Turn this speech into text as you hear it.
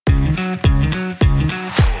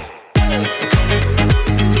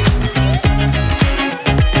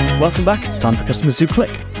Welcome back. It's time for Customers Who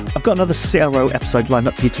Click. I've got another CRO episode lined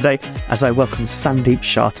up for you today as I welcome Sandeep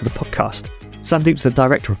Shah to the podcast. Sandeep's the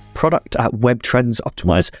Director of Product at Web Trends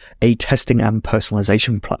Optimize, a testing and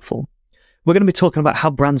personalization platform. We're going to be talking about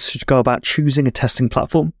how brands should go about choosing a testing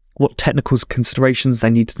platform, what technical considerations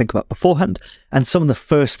they need to think about beforehand, and some of the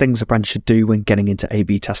first things a brand should do when getting into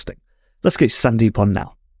A/B testing. Let's get Sandeep on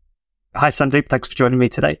now. Hi Sandeep, thanks for joining me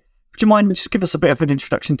today. Would you mind just give us a bit of an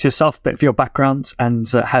introduction to yourself, a bit of your background, and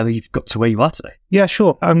how you've got to where you are today? Yeah,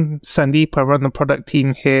 sure. I'm Sandeep. I run the product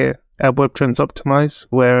team here at Web Trends Optimize.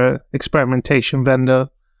 We're an experimentation vendor.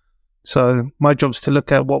 So my job is to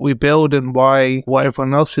look at what we build and what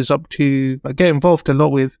everyone else is up to. I get involved a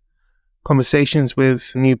lot with conversations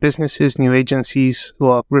with new businesses, new agencies who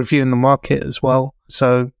are reviewing the market as well.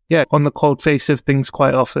 So yeah, on the cold face of things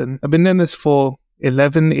quite often. I've been doing this for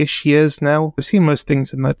 11-ish years now. I've seen most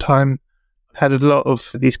things in that time, had a lot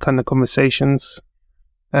of these kind of conversations.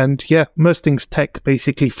 And yeah, most things tech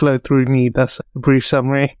basically flow through me. That's a brief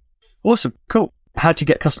summary. Awesome. Cool. How do you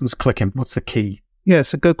get customers clicking? What's the key? Yeah,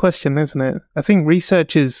 it's a good question, isn't it? I think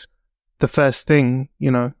research is the first thing.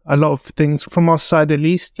 A lot of things from our side, at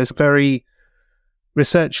least, is very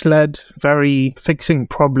research-led, very fixing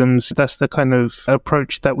problems. That's the kind of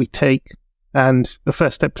approach that we take. And the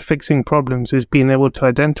first step to fixing problems is being able to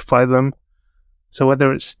identify them. So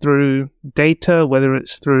whether it's through data, whether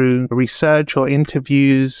it's through research or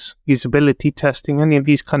interviews, usability testing, any of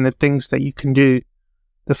these kind of things that you can do,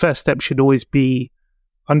 the first step should always be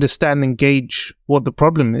understand and gauge what the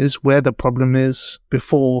problem is, where the problem is,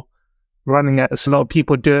 before running at it. A lot of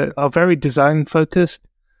people are very design focused.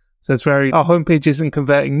 So it's our homepage isn't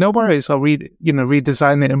converting. No worries, I'll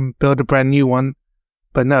redesign it and build a brand new one.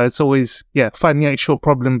 But no, it's always, find the actual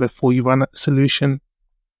problem before you run a solution.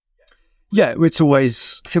 Yeah, it's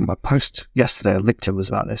always, I think my post yesterday on LinkedIn was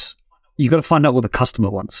about this. You've got to find out what the customer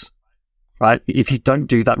wants, right? If you don't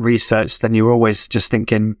do that research, then you're always just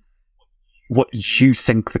thinking what you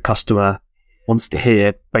think the customer wants to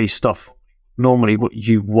hear based off normally what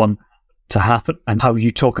you want to happen and how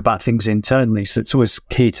you talk about things internally. So it's always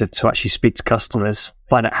key to actually speak to customers,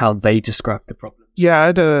 find out how they describe the problems.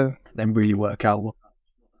 Yeah, then really work out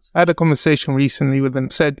I had a conversation recently with them,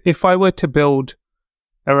 said, if I were to build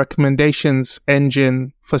a recommendations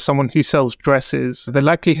engine for someone who sells dresses, the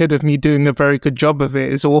likelihood of me doing a very good job of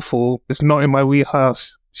it is awful. It's not in my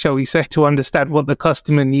wheelhouse, shall we say, to understand what the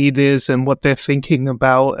customer need is and what they're thinking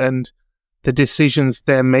about and the decisions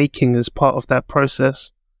they're making as part of that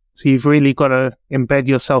process. So you've really got to embed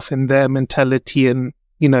yourself in their mentality and,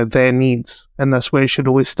 their needs. And that's where it should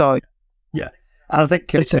always start. Yeah. And I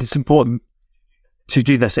think it's important to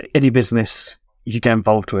do this at any business you get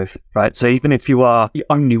involved with, right? So even if you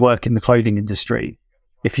only work in the clothing industry,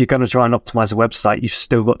 if you're going to try and optimize a website, you've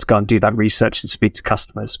still got to go and do that research and speak to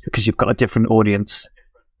customers because you've got a different audience,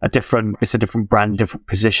 it's a different brand, different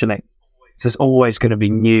positioning. So there's always going to be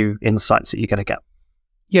new insights that you're going to get.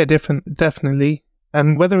 Yeah, definitely.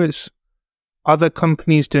 And whether it's other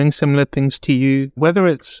companies doing similar things to you, whether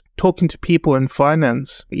it's talking to people in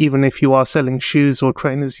finance, even if you are selling shoes or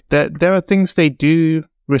trainers, there are things they do,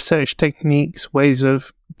 research techniques, ways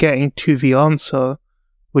of getting to the answer,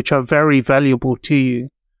 which are very valuable to you.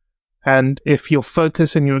 And if your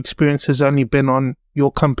focus and your experience has only been on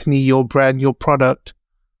your company, your brand, your product,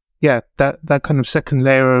 that kind of second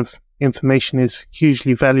layer of information is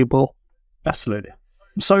hugely valuable. Absolutely.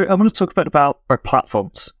 So I want to talk a bit about our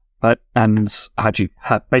platforms. Right? And how do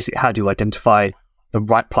you identify the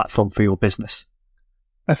right platform for your business?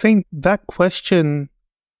 I think that question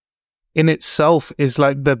in itself is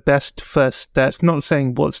like the best first step. It's not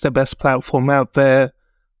saying what's the best platform out there.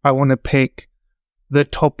 I want to pick the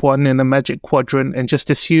top one in a magic quadrant and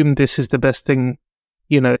just assume this is the best thing,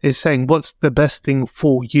 is saying what's the best thing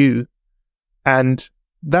for you. And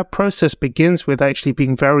that process begins with actually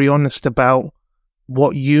being very honest about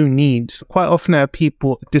what you need. Quite often I have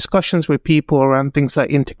discussions with people around things like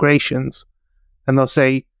integrations, and they'll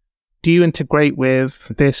say, do you integrate with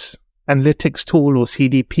this analytics tool or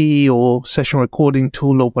CDP or session recording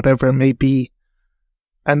tool or whatever it may be?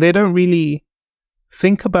 And they don't really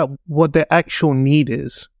think about what their actual need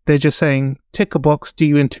is. They're just saying, tick a box, do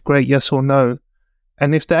you integrate, yes or no?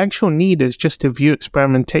 And if the actual need is just to view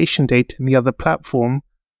experimentation data in the other platform,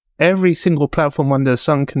 every single platform under the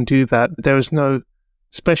sun can do that. There is no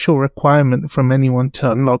special requirement from anyone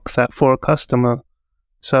to unlock that for a customer.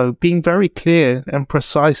 So being very clear and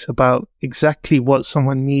precise about exactly what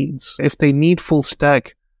someone needs. If they need full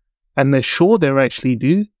stack and they're sure they actually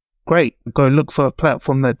do, great. Go look for a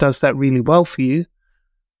platform that does that really well for you,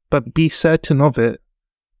 but be certain of it.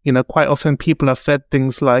 Quite often people are fed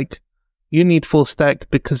things like, you need full stack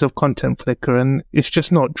because of Content Flicker, and it's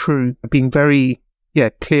just not true. Being very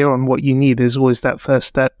clear on what you need is always that first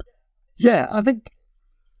step. Yeah, I think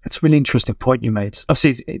it's a really interesting point you made.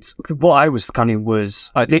 Obviously, it's what I was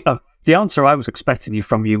the answer I was expecting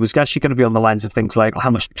from you was actually going to be on the lines of things like how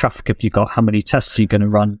much traffic have you got, how many tests are you going to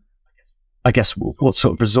run, I guess what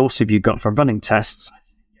sort of resource have you got for running tests.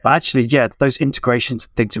 But actually, those integrations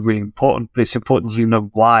and things are really important, but it's important you know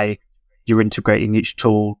why you're integrating each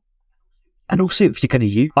tool. And also if you're going to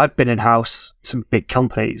use, I've been in-house some big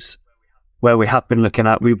companies where we have been looking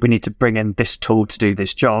at, we need to bring in this tool to do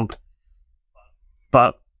this job.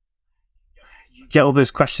 But you get all those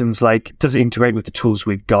questions like, does it integrate with the tools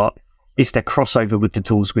we've got? Is there crossover with the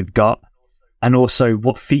tools we've got? And also,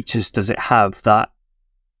 what features does it have that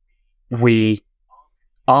we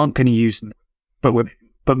aren't going to use,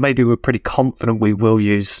 but maybe we're pretty confident we will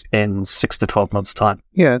use in 6 to 12 months' time?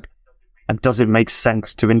 Yeah. And does it make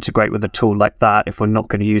sense to integrate with a tool like that if we're not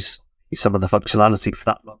going to use some of the functionality for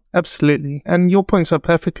that long? Absolutely. And your points are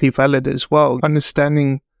perfectly valid as well.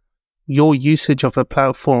 Understanding your usage of a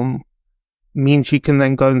platform means you can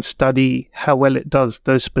then go and study how well it does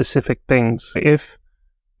those specific things. If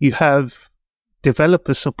you have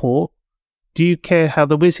developer support, do you care how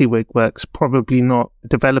the WYSIWYG works? Probably not.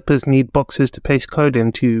 Developers need boxes to paste code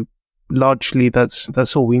into. Largely, that's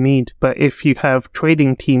all we need. But if you have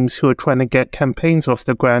trading teams who are trying to get campaigns off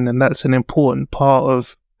the ground, and that's an important part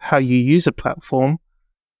of how you use a platform,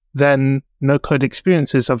 then no-code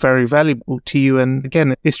experiences are very valuable to you. And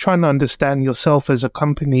again, it's trying to understand yourself as a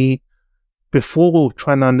company before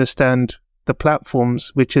trying to understand the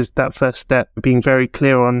platforms, which is that first step, being very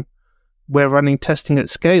clear on we're running testing at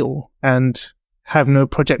scale and have no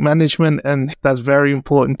project management, and that's very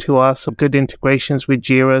important to us. Good integrations with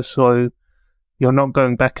Jira, so you're not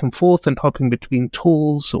going back and forth and hopping between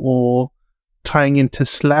tools or tying into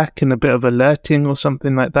Slack and a bit of alerting or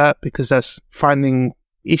something like that, because that's finding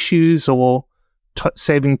issues or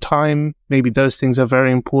saving time. Maybe those things are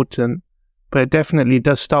very important, but it definitely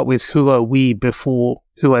does start with who are we before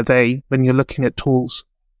who are they when you're looking at tools.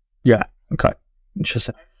 Yeah, okay.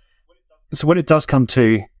 Interesting. So when it does come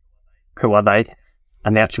to who are they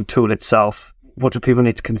and the actual tool itself, what do people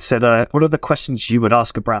need to consider? What are the questions you would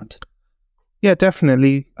ask a brand? Yeah,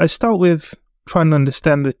 definitely. I start with trying to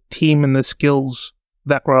understand the team and the skills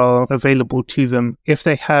that are available to them. If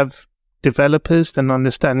they have developers, then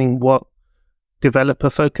understanding what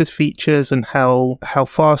developer-focused features and how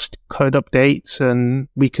fast code updates, and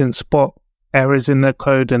we can spot errors in their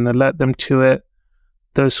code and alert them to it.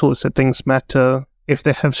 Those sorts of things matter. If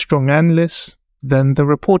they have strong analysts, then the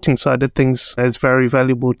reporting side of things is very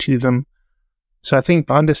valuable to them. So I think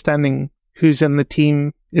understanding who's in the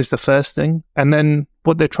team is the first thing. And then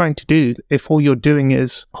what they're trying to do, if all you're doing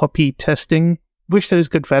is copy testing, which there's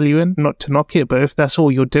good value in, not to knock it, but if that's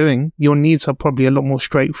all you're doing, your needs are probably a lot more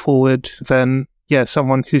straightforward than,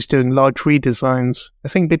 someone who's doing large redesigns. I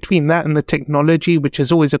think between that and the technology, which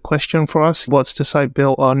is always a question for us, what's the site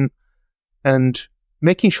built on? And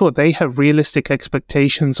making sure they have realistic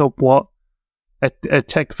expectations of what a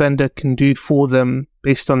tech vendor can do for them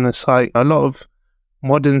based on the site. A lot of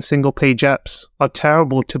modern single-page apps are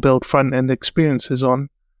terrible to build front-end experiences on.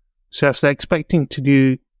 So if they're expecting to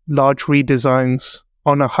do large redesigns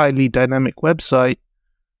on a highly dynamic website,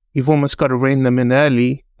 you've almost got to rein them in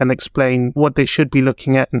early and explain what they should be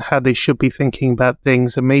looking at and how they should be thinking about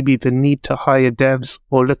things, and maybe the need to hire devs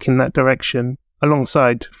or look in that direction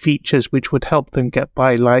alongside features which would help them get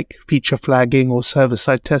by, like feature flagging or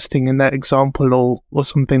server-side testing in that example, or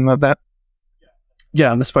something like that.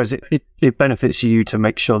 Yeah, and I suppose it benefits you to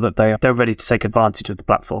make sure that they're ready to take advantage of the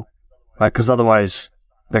platform, right? Because otherwise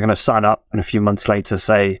they're going to sign up and a few months later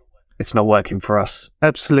say, it's not working for us.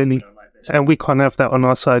 Absolutely. And we can't have that on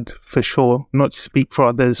our side for sure, not to speak for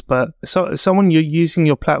others, but someone you're using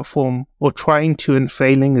your platform or trying to and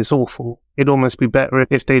failing is awful. It'd almost be better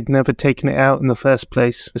if they'd never taken it out in the first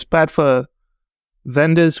place. It's bad for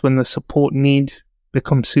vendors when the support need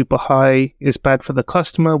becomes super high. It's bad for the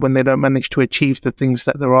customer when they don't manage to achieve the things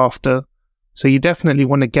that they're after. So you definitely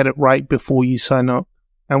want to get it right before you sign up.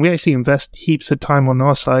 And we actually invest heaps of time on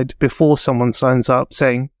our side before someone signs up,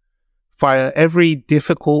 saying, fire every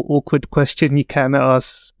difficult, awkward question you can at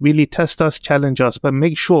us, really test us, challenge us, but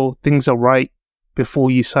make sure things are right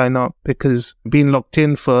before you sign up, because being locked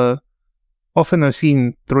in for, often I've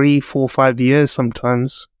seen 3, 4, 5 years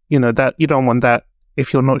sometimes, that you don't want that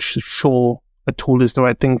if you're not sure a tool is the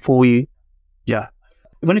right thing for you. Yeah.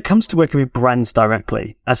 When it comes to working with brands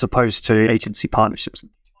directly, as opposed to agency partnerships,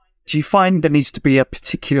 do you find there needs to be a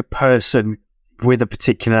particular person with a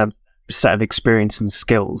particular set of experience and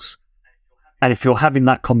skills? And if you're having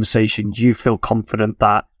that conversation, you feel confident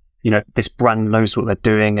that, this brand knows what they're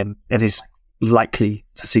doing and it is likely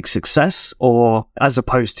to seek success, or as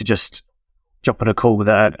opposed to just jumping a call with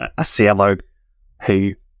a CMO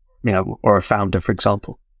who, or a founder, for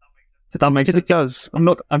example. Does that make sense? It does.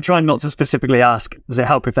 I'm trying not to specifically ask, does it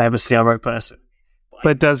help if they have a CRO person?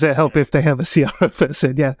 But does it help if they have a CRO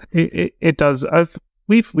person? Yeah, it does.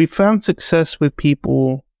 We've found success with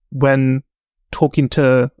people when talking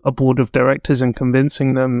to a board of directors and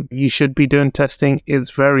convincing them you should be doing testing.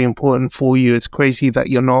 It's very important for you. It's crazy that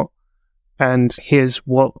you're not. And here's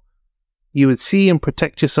what you would see and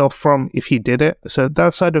protect yourself from if you did it. So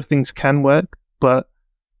that side of things can work, but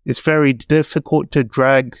it's very difficult to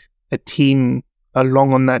drag a team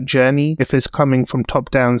along on that journey. If it's coming from top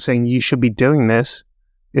down saying you should be doing this,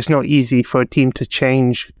 it's not easy for a team to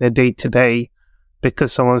change their day to day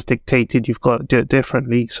because someone's dictated you've got to do it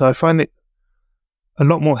differently. So I find it a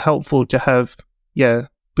lot more helpful to have,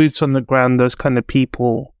 boots on the ground, those kind of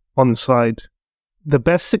people on side. The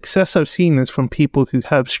best success I've seen is from people who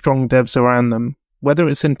have strong devs around them, whether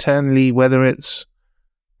it's internally, whether it's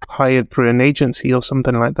hired through an agency or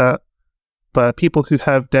something like that. But people who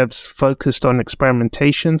have devs focused on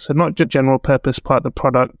experimentation, so not just general purpose part of the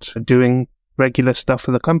product, doing regular stuff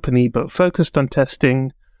for the company, but focused on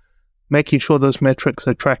testing, making sure those metrics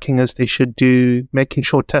are tracking as they should do, making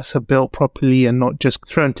sure tests are built properly and not just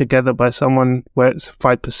thrown together by someone where it's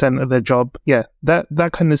 5% of their job. Yeah, that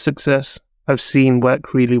kind of success I've seen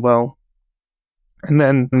work really well. And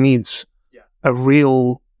then needs a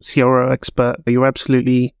real CRO expert. You're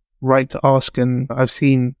absolutely right to ask, and I've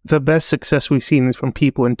seen the best success we've seen is from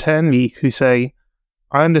people internally who say,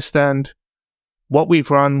 I understand what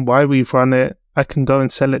we've run, why we've run it, I can go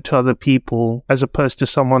and sell it to other people, as opposed to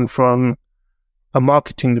someone from a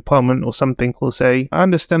marketing department or something who'll say, I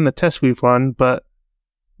understand the test we've run, but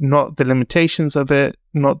not the limitations of it,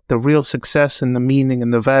 not the real success and the meaning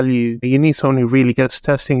and the value. You need someone who really gets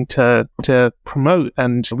testing to promote,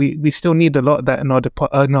 and we still need a lot of that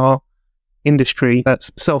in our industry.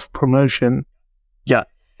 That's self-promotion. Yeah,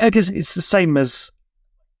 because it's the same as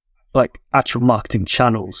like actual marketing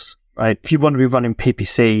channels, right? If you want to be running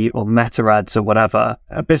PPC or meta ads or whatever,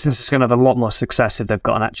 a business is going to have a lot more success if they've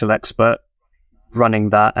got an actual expert running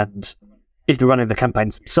that and either running the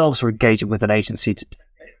campaigns themselves or engaging with an agency.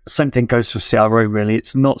 Same thing goes for CRO, really.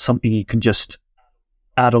 It's not something you can just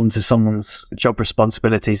add on to someone's job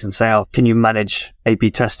responsibilities and say, oh, can you manage A/B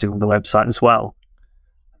testing on the website as well?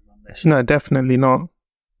 No, definitely not.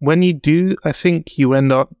 When you do, I think you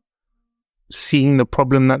end up seeing the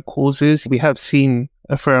problem that causes. We have seen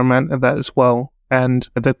a fair amount of that as well. And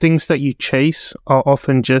the things that you chase are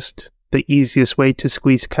often just the easiest way to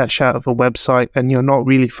squeeze cash out of a website, and you're not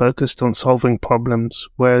really focused on solving problems.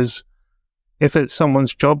 Whereas if it's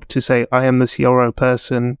someone's job to say, I am the CRO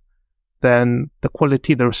person, then the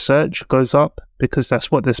quality of the research goes up because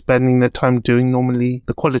that's what they're spending their time doing normally.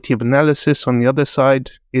 The quality of analysis on the other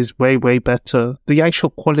side is way, way better. The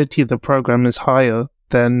actual quality of the program is higher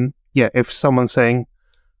than, if someone's saying,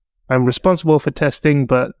 I'm responsible for testing,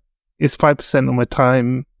 but it's 5% of my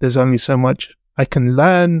time. There's only so much I can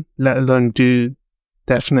learn, let alone do.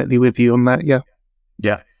 Definitely with you on that, yeah.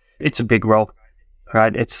 Yeah, it's a big role,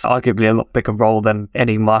 right? It's arguably a lot bigger role than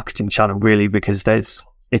any marketing channel, really, because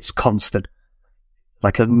it's constant,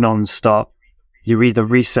 like a non-stop. You're either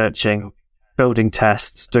researching, building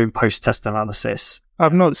tests, doing post-test analysis.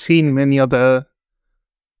 I've not seen many other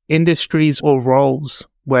industries or roles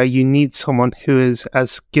where you need someone who is as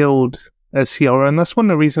skilled as CRO, and that's one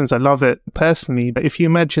of the reasons I love it personally. But if you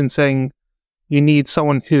imagine saying you need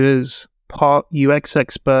someone who is part UX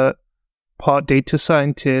expert, part data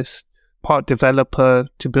scientist, part developer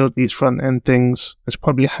to build these front-end things, there's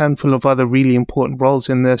probably a handful of other really important roles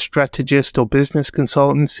in there, strategist or business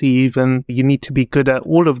consultancy even. You need to be good at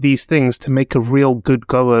all of these things to make a real good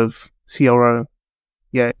go of CRO.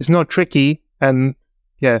 Yeah, it's not tricky, and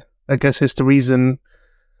I guess it's the reason,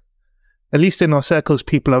 at least in our circles,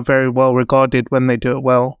 people are very well regarded when they do it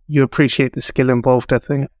well. You appreciate the skill involved, I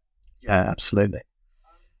think. Yeah, absolutely.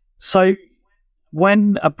 So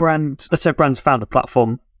when a brand, let's say a brand's found a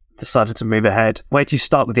platform, decided to move ahead, where do you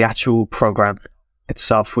start with the actual program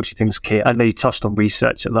itself? What do you think is key? I know you touched on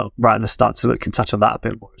research right at the start, so we can touch on that a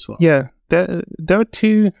bit more as well. Yeah, there are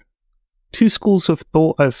two schools of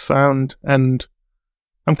thought I've found, and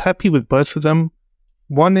I'm happy with both of them.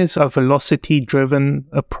 One is a velocity-driven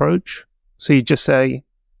approach. So you just say,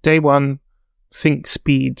 day one, think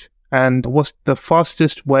speed, and what's the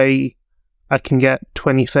fastest way I can get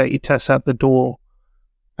 20, 30 tests out the door?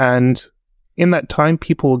 And in that time,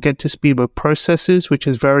 people will get to speed with processes, which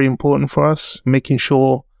is very important for us, making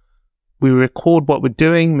sure We record what we're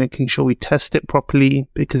doing, making sure we test it properly,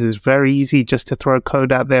 because it's very easy just to throw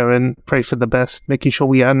code out there and pray for the best. Making sure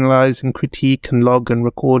we analyze and critique and log and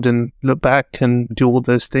record and look back and do all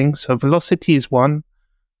those things. So velocity is one.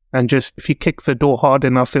 And just if you kick the door hard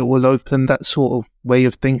enough, it will open, that sort of way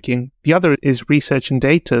of thinking. The other is research and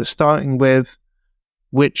data, starting with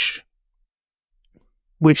which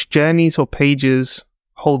journeys or pages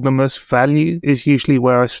hold the most value is usually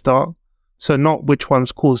where I start. So not which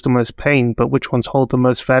ones cause the most pain, but which ones hold the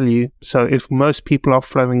most value. So if most people are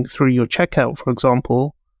flowing through your checkout, for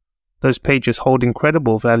example, those pages hold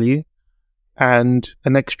incredible value, and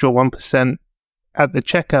an extra 1% at the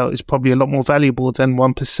checkout is probably a lot more valuable than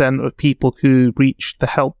 1% of people who reach the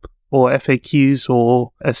help or FAQs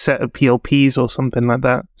or a set of PLPs or something like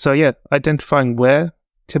that. So yeah, identifying where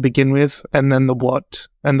to begin with, and then the what.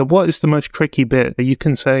 And the what is the most tricky bit. You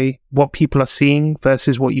can say what people are seeing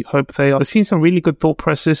versus what you hope they are. I've seen some really good thought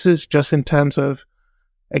processes just in terms of,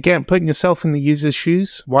 again, putting yourself in the user's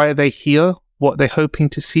shoes. Why are they here? What they're hoping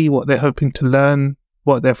to see, what they're hoping to learn,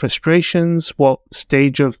 what are their frustrations, what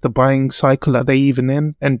stage of the buying cycle are they even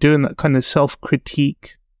in, and doing that kind of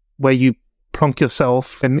self-critique where you plonk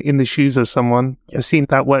yourself in the shoes of someone. I've seen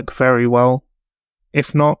that work very well.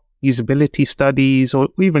 If not, usability studies, or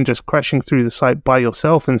even just crashing through the site by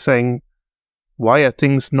yourself and saying, why are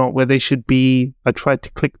things not where they should be? I tried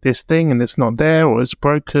to click this thing and it's not there, or it's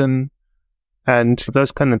broken. And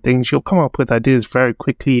those kind of things, you'll come up with ideas very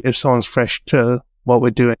quickly if someone's fresh to what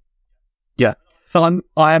we're doing. Yeah. So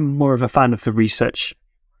I am more of a fan of the research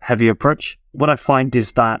heavy approach. What I find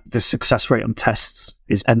is that the success rate on tests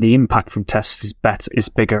and the impact from tests is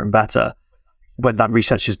bigger and better when that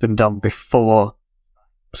research has been done before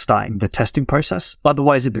starting the testing process.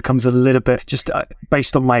 Otherwise, it becomes a little bit just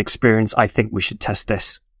based on my experience, I think we should test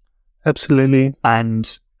this. Absolutely.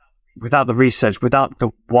 And without the research, without the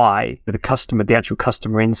why, the customer, the actual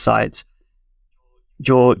customer insights,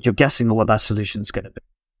 you're guessing what that solution is going to be.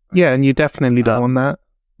 Yeah, and you definitely don't want that.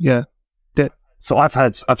 Yeah. So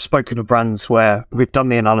I've spoken to brands where we've done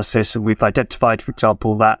the analysis and we've identified, for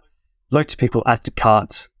example, that loads of people add to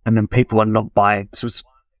cart and then people are not buying. So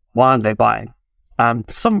why aren't they buying? For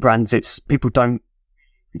some brands, it's people don't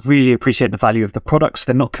really appreciate the value of the products.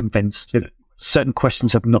 They're not convinced. Certain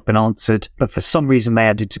questions have not been answered, but for some reason they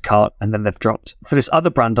added to cart and then they've dropped. For this other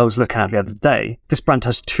brand I was looking at the other day, this brand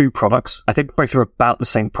has 2 products. I think both are about the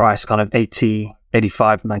same price, kind of $80,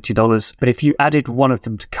 $85, $90. But if you added one of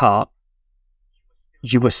them to cart,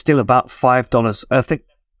 you were still about $5, I think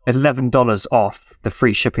 $11 off the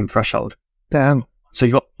free shipping threshold. Damn. So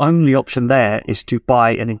your only option there is to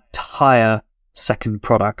buy an entire second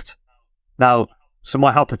product. Now, so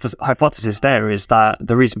my hypothesis there is that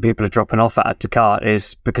the reason people are dropping off at add to cart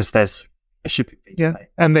is because there's a shipping fee to pay.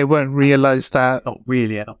 And they won't realize that. Not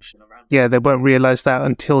really an option around. Yeah, they won't realize that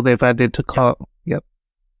until they've added to cart. Yep.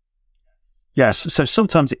 Yes, so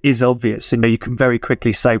sometimes it is obvious. You can very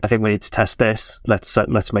quickly say, I think we need to test this.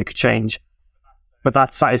 Let's make a change. But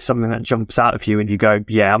that is something that jumps out of you and you go,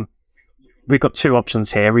 yeah, we've got 2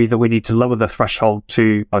 options here. Either we need to lower the threshold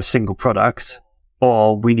to a single product,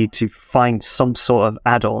 or we need to find some sort of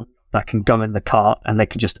add-on that can go in the cart and they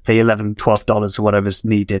can just the $11, $12 or whatever's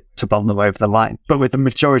needed to bump them over the line. But with the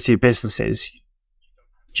majority of businesses,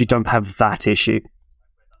 you don't have that issue,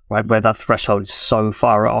 right? Where that threshold is so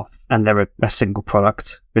far off and they're a single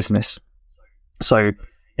product business. So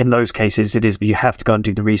in those cases, you have to go and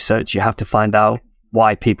do the research. You have to find out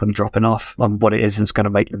why people are dropping off and what it is that's going to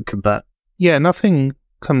make them convert. Yeah, nothing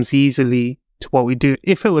comes easily to what we do.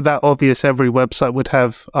 If it were that obvious, every website would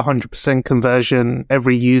have 100% conversion.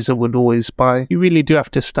 Every user would always buy. You really do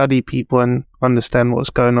have to study people and understand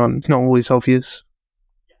what's going on. It's not always obvious.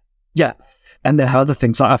 Yeah. And there are other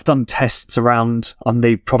things. I've done tests around on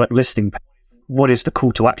the product listing page. What is the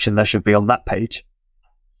call to action there should be on that page?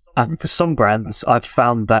 And for some brands, I've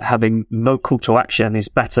found that having no call to action is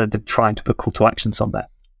better than trying to put call to actions on there,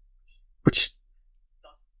 which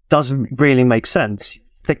doesn't really make sense. You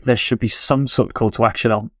think there should be some sort of call to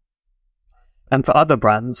action on. And for other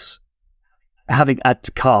brands, having add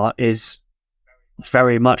to cart is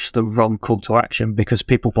very much the wrong call to action because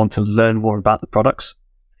people want to learn more about the products.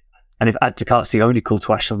 And if add to cart's the only call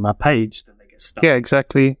to action on that page, then they get stuck. Yeah,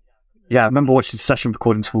 exactly. Yeah, I remember watching session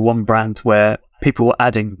recordings for one brand where people were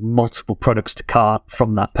adding multiple products to cart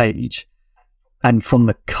from that page. And from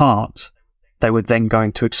the cart, they were then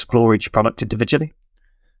going to explore each product individually.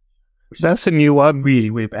 That's a new one. Really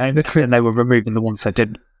weird behavior. And they were removing the ones they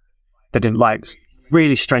didn't like.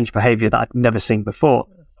 Really strange behavior that I'd never seen before.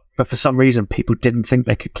 But for some reason, people didn't think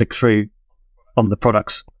they could click through on the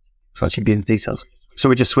products to actually be in the details. So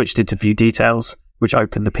we just switched into view details, which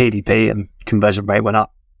opened the PDP and conversion rate went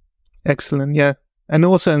up. Excellent, yeah. And it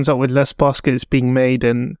also ends up with less baskets being made,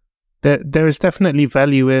 and there is definitely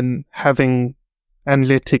value in having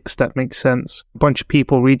analytics that makes sense. A bunch of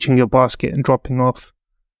people reaching your basket and dropping off.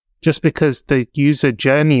 Just because the user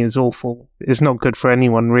journey is awful is not good for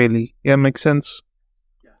anyone, really. Yeah, makes sense?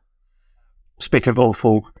 Speaking of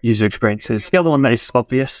awful user experiences, the other one that is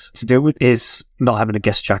obvious to deal with is not having a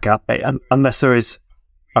guest checkout, unless there is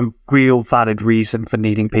a real valid reason for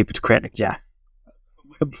needing people to create it. Yeah.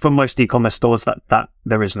 For most e-commerce stores, that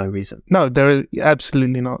there is no reason. No, there is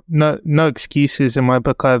absolutely not. No excuses in my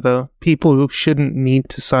book either. People shouldn't need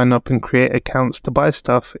to sign up and create accounts to buy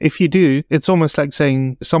stuff. If you do, it's almost like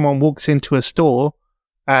saying someone walks into a store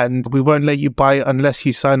and we won't let you buy it unless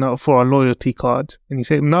you sign up for our loyalty card. And you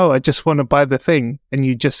say, no, I just want to buy the thing. And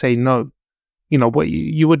you just say no. You know, what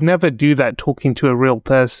you would never do that talking to a real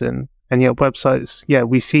person. And yet websites, yeah,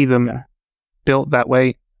 we see them built that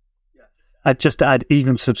way. Just to add,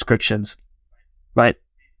 even subscriptions, right?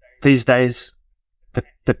 These days,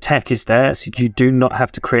 the tech is there, so you do not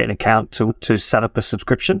have to create an account to set up a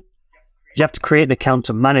subscription. You have to create an account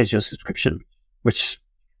to manage your subscription, which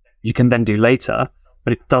you can then do later,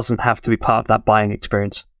 but it doesn't have to be part of that buying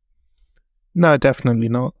experience. No, definitely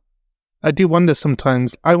not. I do wonder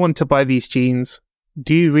sometimes, I want to buy these jeans.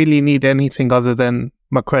 Do you really need anything other than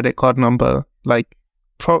my credit card number? Like,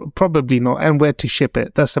 probably not. And where to ship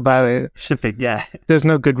it. That's about it. Shipping, yeah. There's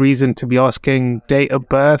no good reason to be asking date of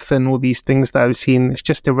birth and all these things that I've seen. It's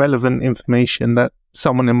just irrelevant information that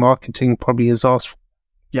someone in marketing probably has asked for.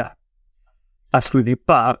 Yeah, absolutely.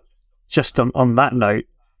 But just on that note,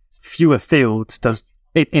 fewer fields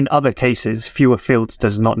in other cases, fewer fields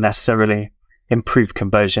does not necessarily improve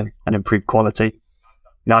conversion and improve quality.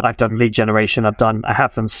 You know, I've done lead generation. I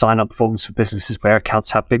have done sign-up forms for businesses where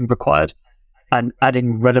accounts have been required. And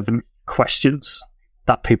adding relevant questions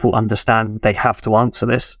that people understand they have to answer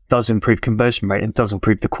this does improve conversion rate and does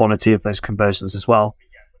improve the quality of those conversions as well.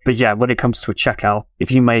 But yeah, when it comes to a checkout, if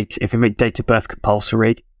you make date of birth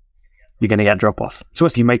compulsory, you're going to get a drop off. So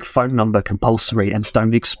if you make phone number compulsory and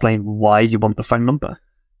don't explain why you want the phone number.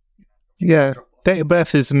 Yeah, date of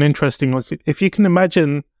birth is an interesting one. If you can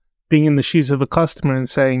imagine being in the shoes of a customer and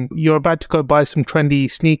saying, you're about to go buy some trendy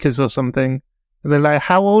sneakers or something, and they're like,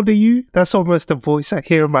 how old are you? That's almost the voice I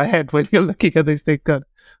hear in my head when you're looking at this thing.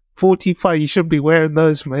 45, you should be wearing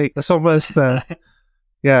those, mate. That's almost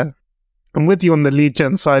yeah. I'm with you on the lead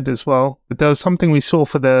gen side as well. But there was something we saw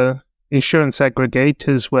for the insurance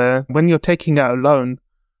aggregators where when you're taking out a loan,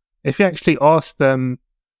 if you actually ask them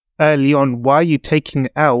early on, why are you taking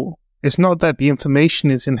it out? It's not that the information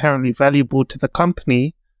is inherently valuable to the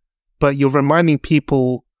company, but you're reminding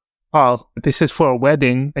people, oh, this is for a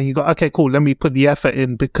wedding. And you go, okay, cool, let me put the effort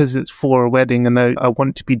in because it's for a wedding and I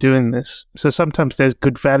want to be doing this. So sometimes there's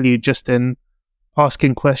good value just in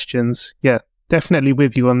asking questions. Yeah, definitely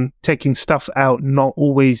with you on taking stuff out, not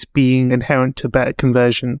always being inherent to better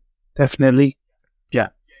conversion. Definitely. Yeah.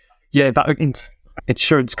 Yeah, that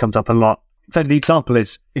insurance comes up a lot. So the example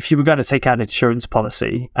is, if you were going to take out an insurance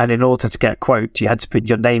policy and in order to get a quote, you had to put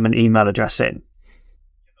your name and email address in.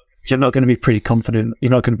 You're not going to be pretty confident.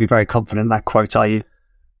 You're not going to be very confident in that quote, are you?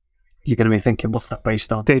 You're going to be thinking, what's that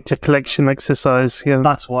based on? Data collection exercise, yeah.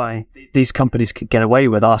 That's why these companies could get away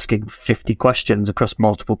with asking 50 questions across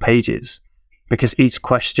multiple pages, because each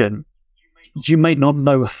question, you may not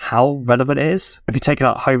know how relevant it is. If you're taking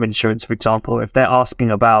out home insurance, for example, if they're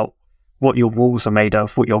asking about what your walls are made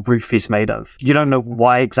of, what your roof is made of, you don't know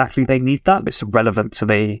why exactly they need that, but it's relevant to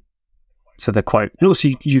the quote. And also,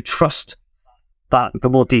 you trust that the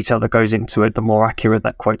more detail that goes into it, the more accurate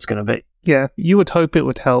that quote's going to be. Yeah, you would hope it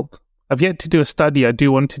would help. I've yet to do a study. I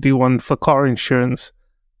do want to do one for car insurance,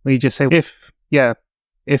 where you just say,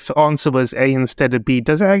 if answer was A instead of B,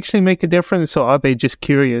 does it actually make a difference, or are they just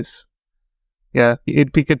curious? Yeah,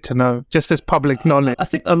 it'd be good to know, just as public knowledge. I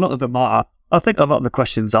think a lot of them are. I think a lot of the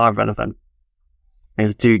questions are relevant. I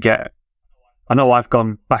know I've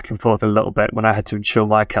gone back and forth a little bit when I had to insure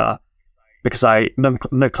my car, because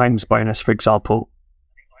no claims bonus, for example.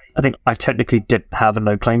 I think I technically didn't have a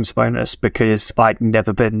no claims bonus because I'd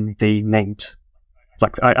never been the named,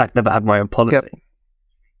 I'd never had my own policy. Yep.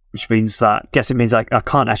 Which means that, it means I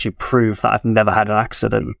can't actually prove that I've never had an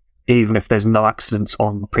accident, even if there's no accidents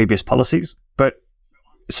on previous policies. But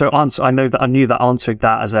so I knew that answering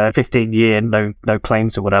that as a 15-year no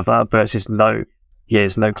claims or whatever versus no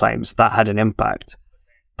years no claims, that had an impact.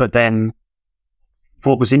 But then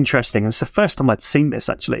what was interesting, and it's the first time I'd seen this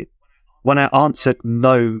actually, when I answered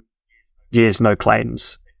no years no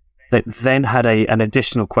claims, that then had an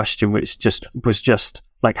additional question which was just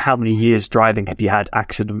like, how many years driving have you had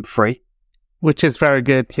accident free? which is very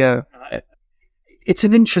good. Yeah. It's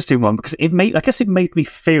an interesting one because I guess it made me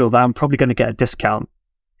feel that I'm probably going to get a discount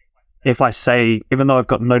if I say, even though I've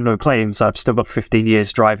got no claims, I've still got 15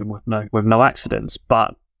 years driving with no accidents.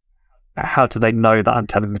 But how do they know that I'm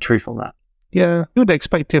telling the truth on that? Yeah, you would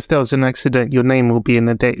expect if there was an accident, your name will be in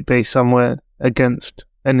a database somewhere against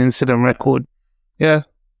an incident record. Yeah.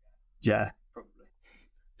 Yeah, probably.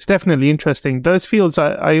 It's definitely interesting. Those fields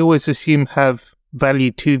I always assume have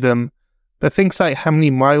value to them. But things like how many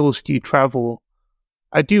miles do you travel?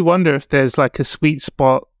 I do wonder if there's like a sweet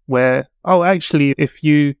spot where, actually, if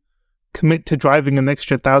you commit to driving an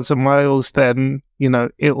extra 1,000 miles, then,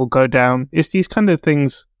 it will go down. It's these kind of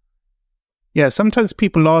things. Yeah, sometimes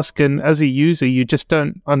people ask, and as a user, you just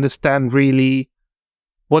don't understand really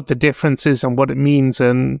what the difference is and what it means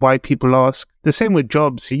and why people ask. The same with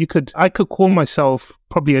jobs. I could call myself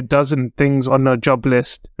probably a dozen things on a job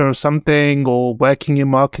list or something, or working in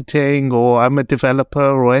marketing, or I'm a developer,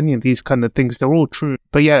 or any of these kind of things. They're all true.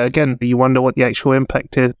 But yeah, again, you wonder what the actual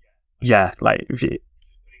impact is. Yeah, like if you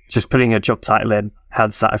just putting a job title in, how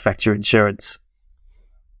does that affect your insurance?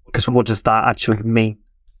 Because what does that actually mean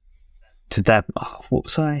to them? What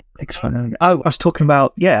was I? I was talking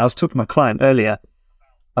about my client earlier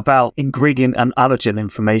about ingredient and allergen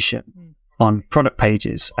information on product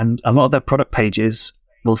pages, and a lot of their product pages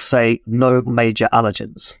will say no major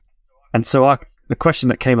allergens. And so the question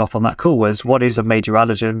that came up on that call was, what is a major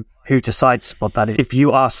allergen? Who decides what that is? If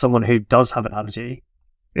you are someone who does have an allergy,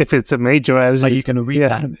 if it's a major allergy, are you going to read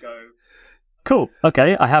that and go, cool,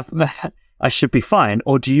 okay, I should be fine?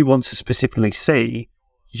 Or do you want to specifically see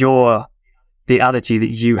the allergy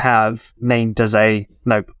that you have named as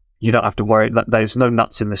no, you don't have to worry, that there's no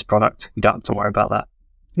nuts in this product. You don't have to worry about that.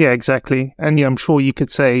 Yeah, exactly. And yeah, I'm sure you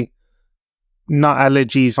could say nut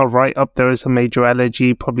allergies are right up there as a major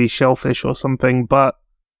allergy, probably shellfish or something. But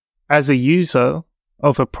as a user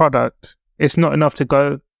of a product, it's not enough to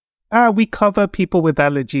go, we cover people with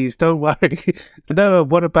allergies, don't worry. No,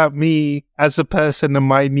 what about me as a person and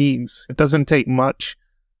my needs? It doesn't take much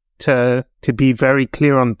to be very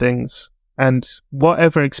clear on things. And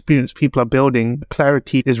whatever experience people are building,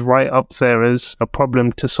 clarity is right up there as a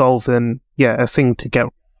problem to solve and, a thing to get.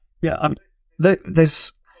 Yeah,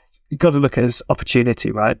 there's, you've got to look at it as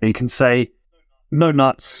opportunity, right? You can say, no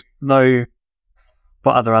nuts, no,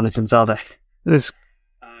 what other allergens are there? There's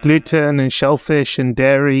gluten and shellfish and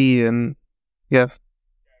dairy and,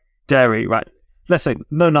 Dairy, right. Let's say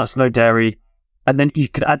no nuts, no dairy. And then you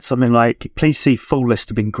could add something like, please see full list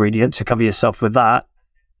of ingredients to cover yourself with that.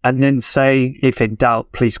 And then say, if in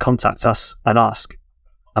doubt, please contact us and ask.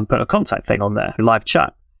 And put a contact thing on there, live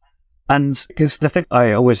chat. And because the thing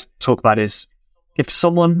I always talk about is, if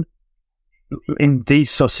someone in these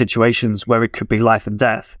sort of situations where it could be life and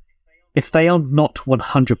death, if they are not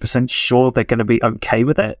 100% sure they're going to be okay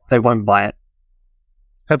with it, they won't buy it.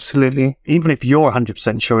 Absolutely. Even if you're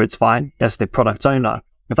 100% sure it's fine, as the product owner,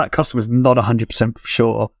 if that customer's not 100%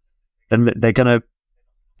 sure, then they're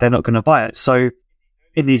not going to buy it. So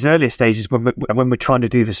in these earlier stages, when we're trying to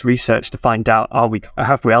do this research to find out,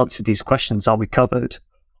 have we answered these questions? Are we covered?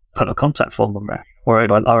 Put a contact form on there, or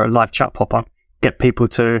a live chat pop up. Get people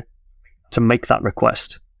to make that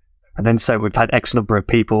request, and then say we've had X number of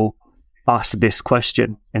people ask this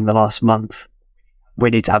question in the last month. We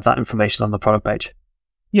need to have that information on the product page.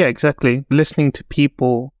 Yeah, exactly. Listening to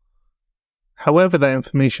people, however that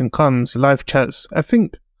information comes, live chats. I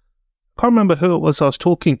can't remember who it was I was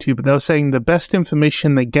talking to, but they were saying the best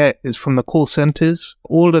information they get is from the call centers.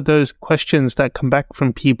 All of those questions that come back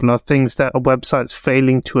from people are things that a website's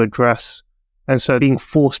failing to address. And so being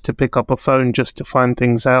forced to pick up a phone just to find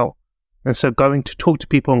things out. And so going to talk to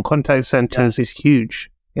people in contact centers is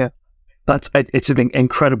huge. Yeah. It's an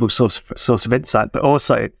incredible source of insight. But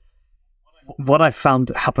also, what I found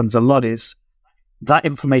happens a lot is that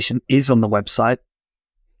information is on the website.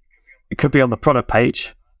 It could be on the product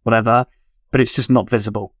page, whatever, but it's just not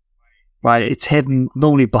visible, right? It's hidden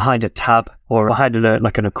normally behind a tab or behind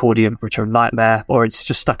like an accordion, which are a nightmare, or it's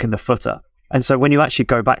just stuck in the footer. And so when you actually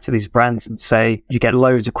go back to these brands and say, you get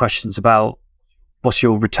loads of questions about what's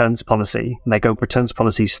your returns policy, and they go, returns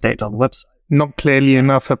policy stated on the website. Not clearly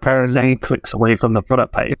enough, apparently. 7 clicks away from the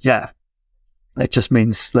product page. Yeah. It just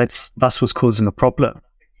means that's what's causing a problem.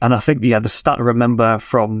 And I think, the stat I remember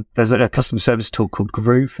there's a customer service tool called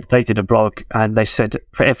Groove. They did a blog and they said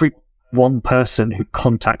for every one person who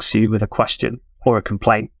contacts you with a question or a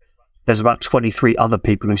complaint, there's about 23 other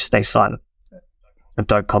people who stay silent and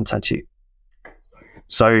don't contact you.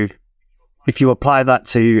 So if you apply that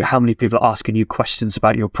to how many people are asking you questions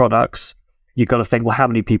about your products, you've got to think, well, how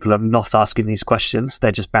many people are not asking these questions?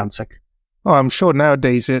 They're just bouncing. Oh, I'm sure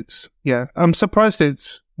nowadays I'm surprised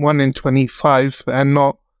it's 1 in 25 and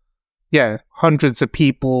not, hundreds of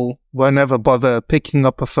people won't ever bother picking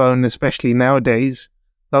up a phone, especially nowadays.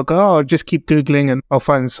 They'll go, I'll just keep Googling and I'll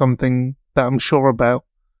find something that I'm sure about.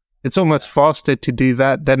 It's almost faster to do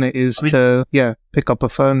that than it is to pick up a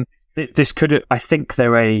phone. This could, I think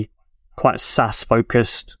they're a quite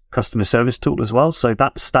SaaS-focused customer service tool as well, so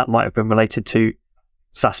that stat might have been related to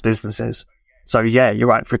SaaS businesses. So yeah, you're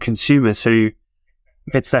right. For consumers who,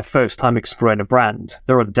 if it's their first time exploring a brand,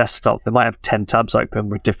 they're on a desktop, they might have 10 tabs open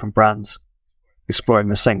with different brands exploring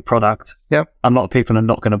the same product. Yep. A lot of people are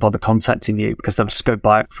not going to bother contacting you because they'll just go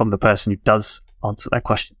buy it from the person who does answer their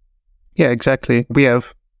question. Yeah, exactly. We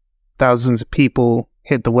have thousands of people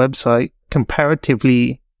hit the website.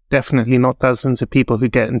 Comparatively, definitely not thousands of people who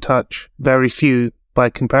get in touch. Very few by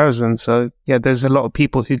comparison. So yeah, there's a lot of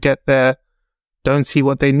people who get there, don't see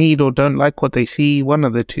what they need or don't like what they see, one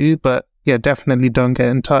of the two, but yeah, definitely don't get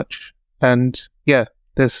in touch. And yeah,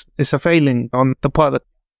 it's a failing on the part of...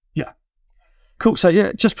 Yeah. Cool. So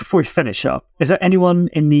yeah, just before we finish up, is there anyone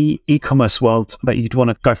in the e-commerce world that you'd want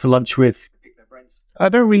to go for lunch with? I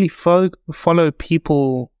don't really follow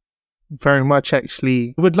people very much,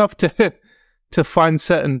 actually. I would love to find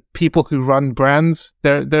certain people who run brands.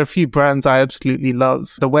 There are a few brands I absolutely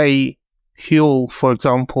love. The way Huel, for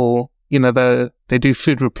example, they do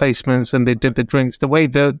food replacements and they did the drinks. The way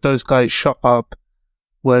those guys shot up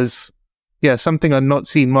was, something I've not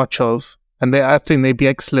seen much of. And I think they'd be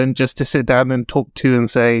excellent just to sit down and talk to and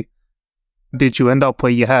say, did you end up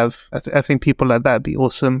where you have? I think people like that would be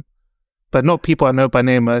awesome. But not people I know by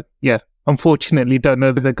name. Unfortunately don't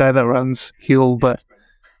know the guy that runs Huel, but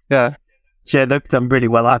yeah. Yeah, they've done really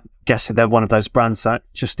well. I'm guessing they're one of those brands that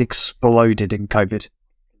just exploded in COVID.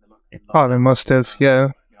 Oh, they must have, yeah.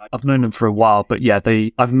 I've known them for a while, but yeah,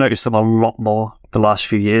 I've noticed them a lot more the last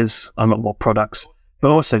few years, a lot more products.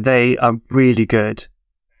 But also, they are really good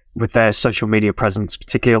with their social media presence,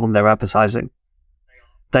 particularly on their advertising.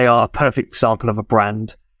 They are a perfect example of a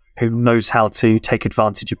brand who knows how to take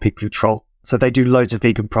advantage of people who troll. So they do loads of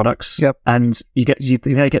vegan products. Yep. And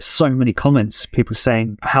they get so many comments, people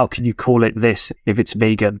saying, how can you call it this if it's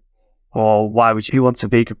vegan? Or who wants a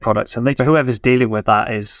vegan product? And whoever's dealing with that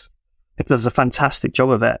it does a fantastic job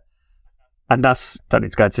of it. And don't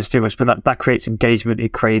need to go into this too much, but that creates engagement.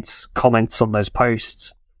 It creates comments on those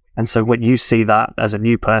posts. And so when you see that as a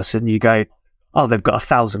new person, you go, oh, they've got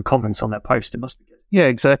 1,000 comments on their post. It must be good. Yeah,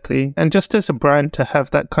 exactly. And just as a brand to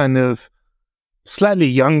have that kind of slightly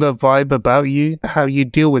younger vibe about you, how you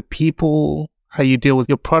deal with people, how you deal with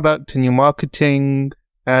your product and your marketing.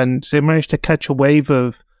 And they managed to catch a wave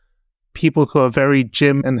of people who are very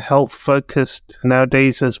gym and health focused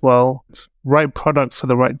nowadays as well. Right product for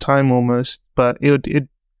the right time almost. But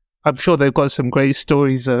I'm sure they've got some great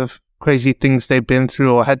stories of crazy things they've been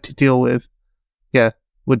through or had to deal with. Yeah,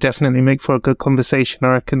 would definitely make for a good conversation, I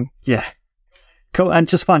reckon. Yeah. Cool. And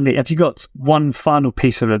just finally, have you got one final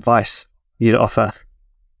piece of advice you'd offer?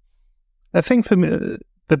 I think for me,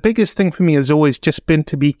 the biggest thing for me has always just been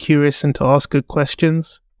to be curious and to ask good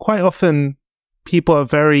questions. Quite often, people are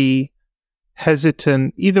very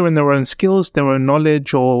hesitant, either in their own skills, their own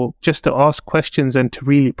knowledge, or just to ask questions and to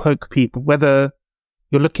really poke people. Whether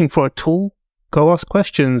you're looking for a tool, go ask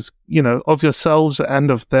questions, of yourselves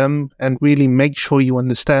and of them, and really make sure you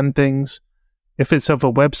understand things. If it's of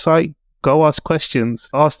a website, go ask questions.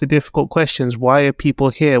 Ask the difficult questions. Why are people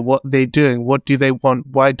here? What are they doing? What do they want?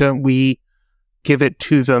 Why don't we give it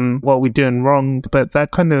to them? What are we doing wrong? But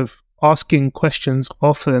that kind of asking questions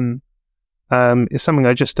often is something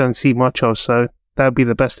I just don't see much of. So that would be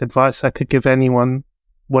the best advice I could give anyone,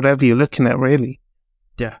 whatever you're looking at, really.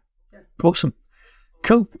 Yeah. Awesome.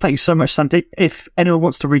 Cool. Thank you so much, Sandeep. If anyone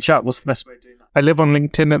wants to reach out, what's the best way of doing that? I live on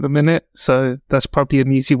LinkedIn at the minute, so that's probably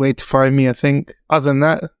an easy way to find me, I think. Other than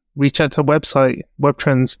that, reach out to our website,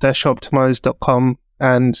 webtrends-optimize.com,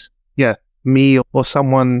 and me or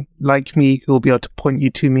someone like me who will be able to point you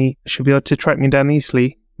to me should be able to track me down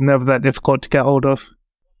easily. Never that difficult to get hold of.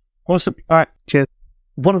 Awesome. All right. Cheers.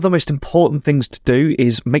 One of the most important things to do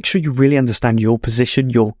is make sure you really understand your position,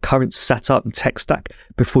 your current setup and tech stack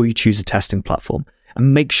before you choose a testing platform.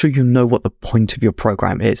 And make sure you know what the point of your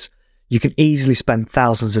program is. You can easily spend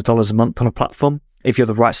thousands of dollars a month on a platform if you're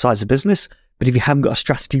the right size of business, but if you haven't got a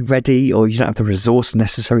strategy ready or you don't have the resource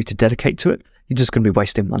necessary to dedicate to it, you're just going to be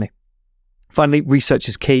wasting money. Finally, research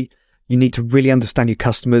is key. You need to really understand your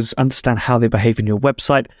customers, understand how they behave in your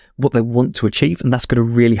website, what they want to achieve, and that's going to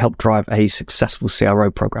really help drive a successful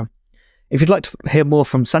CRO program. If you'd like to hear more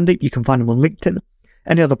from Sandeep, you can find him on LinkedIn.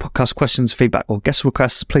 Any other podcast questions, feedback, or guest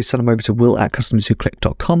requests, please send them over to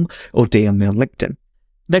will@customerswhoclick.com or DM me on LinkedIn.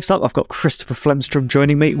 Next up, I've got Christopher Flemstrom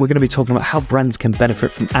joining me. We're going to be talking about how brands can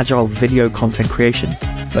benefit from agile video content creation.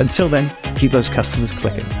 But until then, keep those customers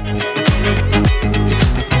clicking.